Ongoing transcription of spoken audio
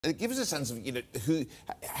It gives us a sense of, who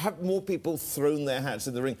have more people thrown their hats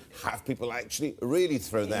in the ring? Have people actually really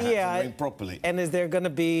thrown their hats in the ring properly? And is there going to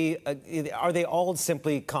be, are they all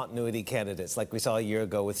simply continuity candidates, like we saw a year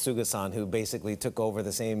ago with Suga-san, who basically took over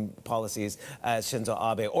the same policies as Shinzo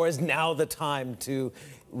Abe? Or is now the time to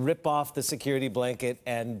rip off the security blanket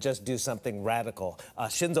and just do something radical?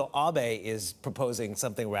 Shinzo Abe is proposing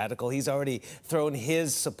something radical. He's already thrown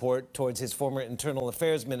his support towards his former internal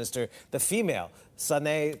affairs minister, the female,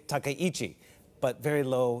 Sane Takaichi, but very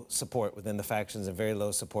low support within the factions and very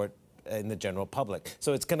low support in the general public.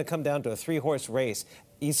 So it's going to come down to a three-horse race.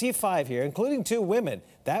 You see 5 here, including 2 women.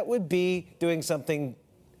 That would be doing something,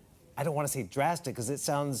 I don't want to say drastic because it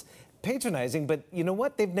sounds patronizing, but you know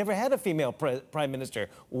what? They've never had a female prime minister.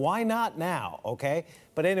 Why not now, okay?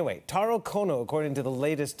 But anyway, Taro Kono, according to the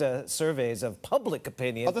latest surveys of public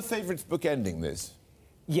opinion... Are the favourites bookending this?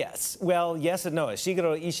 Yes. Well, yes and no.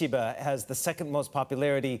 Shigeru Ishiba has the second most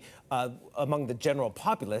popularity among the general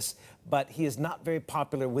populace, but he is not very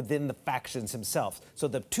popular within the factions himself. So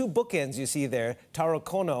the 2 bookends you see there, Taro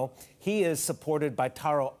Kono, he is supported by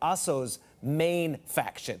Taro Aso's main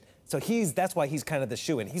faction. So that's why he's kind of the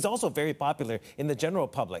shoo-in. He's also very popular in the general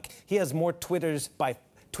public. He has more Twitter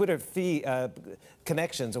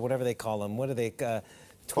connections, or whatever they call them. What are they?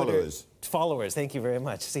 Followers. Followers, thank you very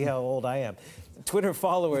much. See how old I am. Twitter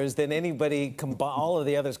followers than anybody, all of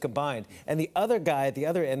the others combined. And the other guy at the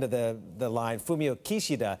other end of the line, Fumio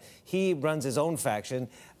Kishida, he runs his own faction.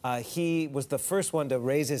 He was the first one to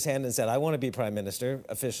raise his hand and said, I want to be prime minister,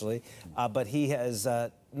 officially. But he has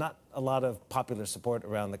not a lot of popular support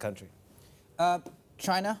around the country.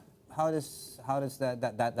 China, how does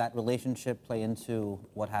that relationship play into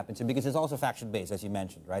what happens here? Because it's also faction-based, as you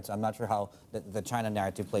mentioned, right? So I'm not sure how the China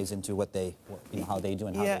narrative plays into how they do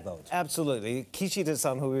and how they vote. Absolutely.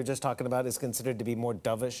 Kishida-san, who we were just talking about, is considered to be more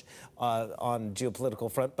dovish on geopolitical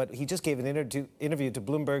front, but he just gave an interview to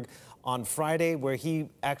Bloomberg on Friday where he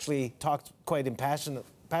actually talked quite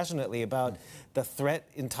passionately about the threat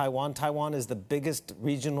in Taiwan. Taiwan is the biggest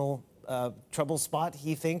regional trouble spot,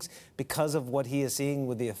 he thinks, because of what he is seeing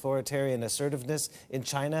with the authoritarian assertiveness in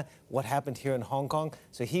China, what happened here in Hong Kong.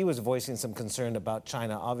 So he was voicing some concern about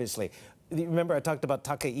China, obviously. Remember I talked about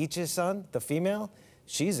Takaichi-san, the female?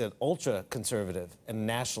 She's an ultra-conservative and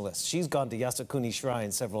nationalist. She's gone to Yasukuni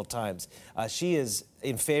Shrine several times. She is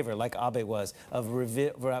in favor, like Abe was, of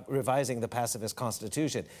revising the pacifist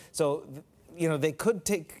constitution. So, they could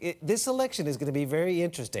take... This election is going to be very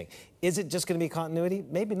interesting. Is it just going to be continuity?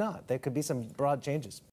 Maybe not. There could be some broad changes.